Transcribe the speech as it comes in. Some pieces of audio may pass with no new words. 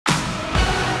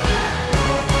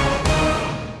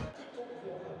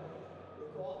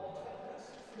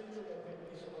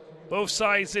Both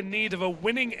sides in need of a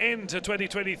winning end to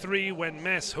 2023 when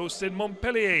Metz hosted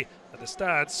Montpellier at the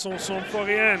Stade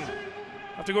SAINT-SYMPHORIEN.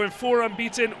 After going 4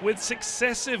 unbeaten with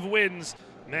successive wins,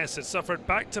 Metz had suffered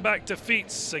back-to-back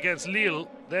defeats against Lille,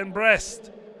 then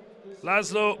Brest.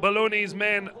 Laszlo Balloni's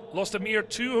men lost a mere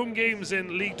 2 home games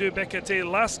in Ligue 2 Bécqueté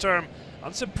last term.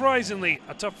 Unsurprisingly,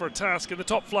 a tougher task in the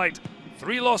top flight.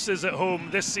 3 losses at home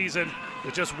this season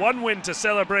with just 1 win to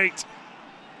celebrate.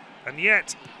 And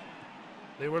yet,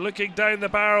 they were looking down the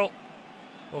barrel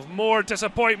of more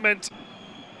disappointment.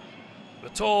 The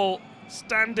tall,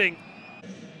 standing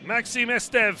Maxime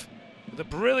ESTEVE with a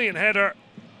brilliant header.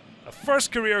 A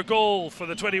first career goal for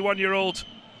the 21-year-old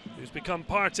who's become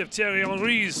part of Thierry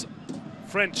Henry's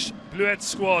French Bleuette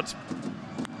squad.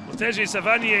 Téji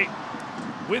SAVANIER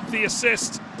with the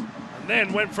assist and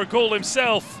then went for goal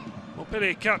himself.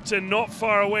 Montpellier captain not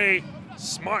far away.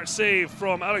 Smart save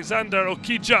from Alexandre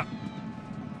OUKIDJA.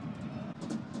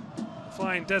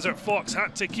 Flying Desert Fox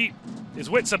had to keep his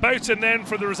wits about him then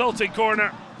for the resulting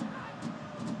corner.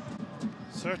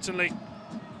 Certainly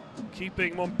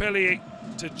keeping Montpellier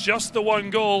to just the 1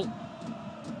 goal.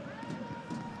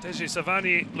 Téji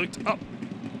SAVANIER looked up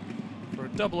for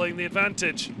doubling the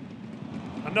advantage.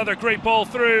 Another great ball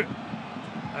through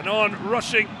and on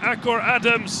rushing Akor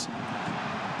Adams.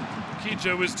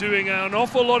 OUKIDJA was doing an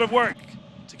awful lot of work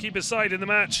to keep his side in the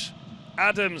match.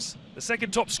 Adams, the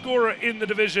second top scorer in the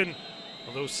division,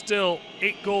 although still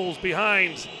 8 goals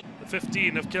behind the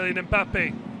 15 of Kylian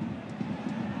Mbappé.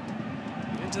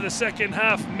 Into the second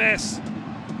half, Metz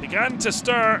began to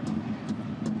stir.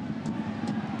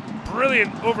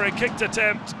 Brilliant overhead kicked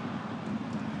attempt,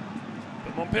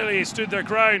 but Montpellier stood their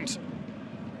ground.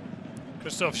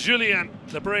 Christophe Julien,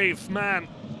 the brave man.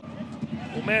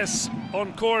 Metz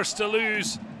on course to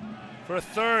lose for a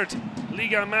 3rd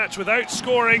Ligue match without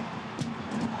scoring.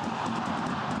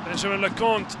 Benjamin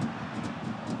Lecomte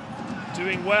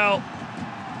doing well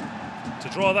to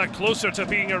draw that closer to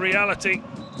being a reality.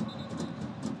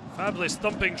 Fabulous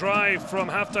thumping drive from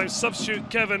halftime substitute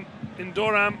Kevin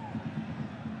Indoram.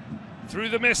 Through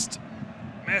the mist,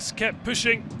 Metz kept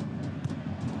pushing.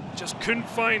 Just couldn't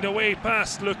find a way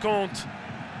past Lecomte.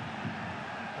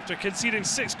 After conceding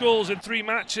 6 goals in 3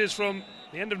 matches from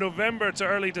the end of November to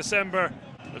early December,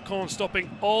 Lecomte stopping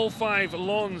all 5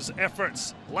 Lens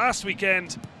efforts last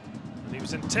weekend, and he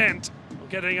was intent on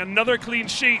getting another clean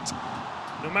sheet,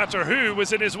 no matter who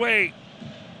was in his way.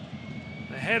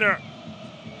 The header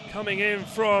coming in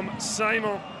from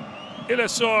Simon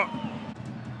ELISOR,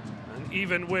 and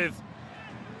even with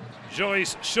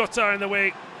Joyce Chota in the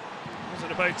way,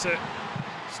 wasn't about to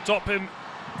stop him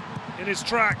in his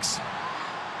tracks.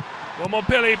 Well,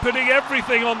 Montpellier putting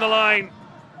everything on the line,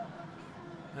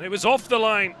 and it was off the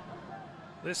line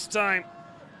this time.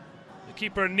 The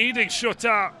keeper needing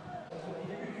Chota.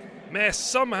 Metz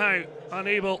somehow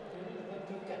unable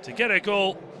to get a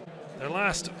goal. Their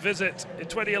last visit in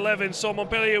 2011 saw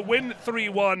Montpellier win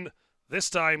 3-1. This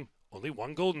time, only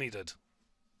 1 goal needed.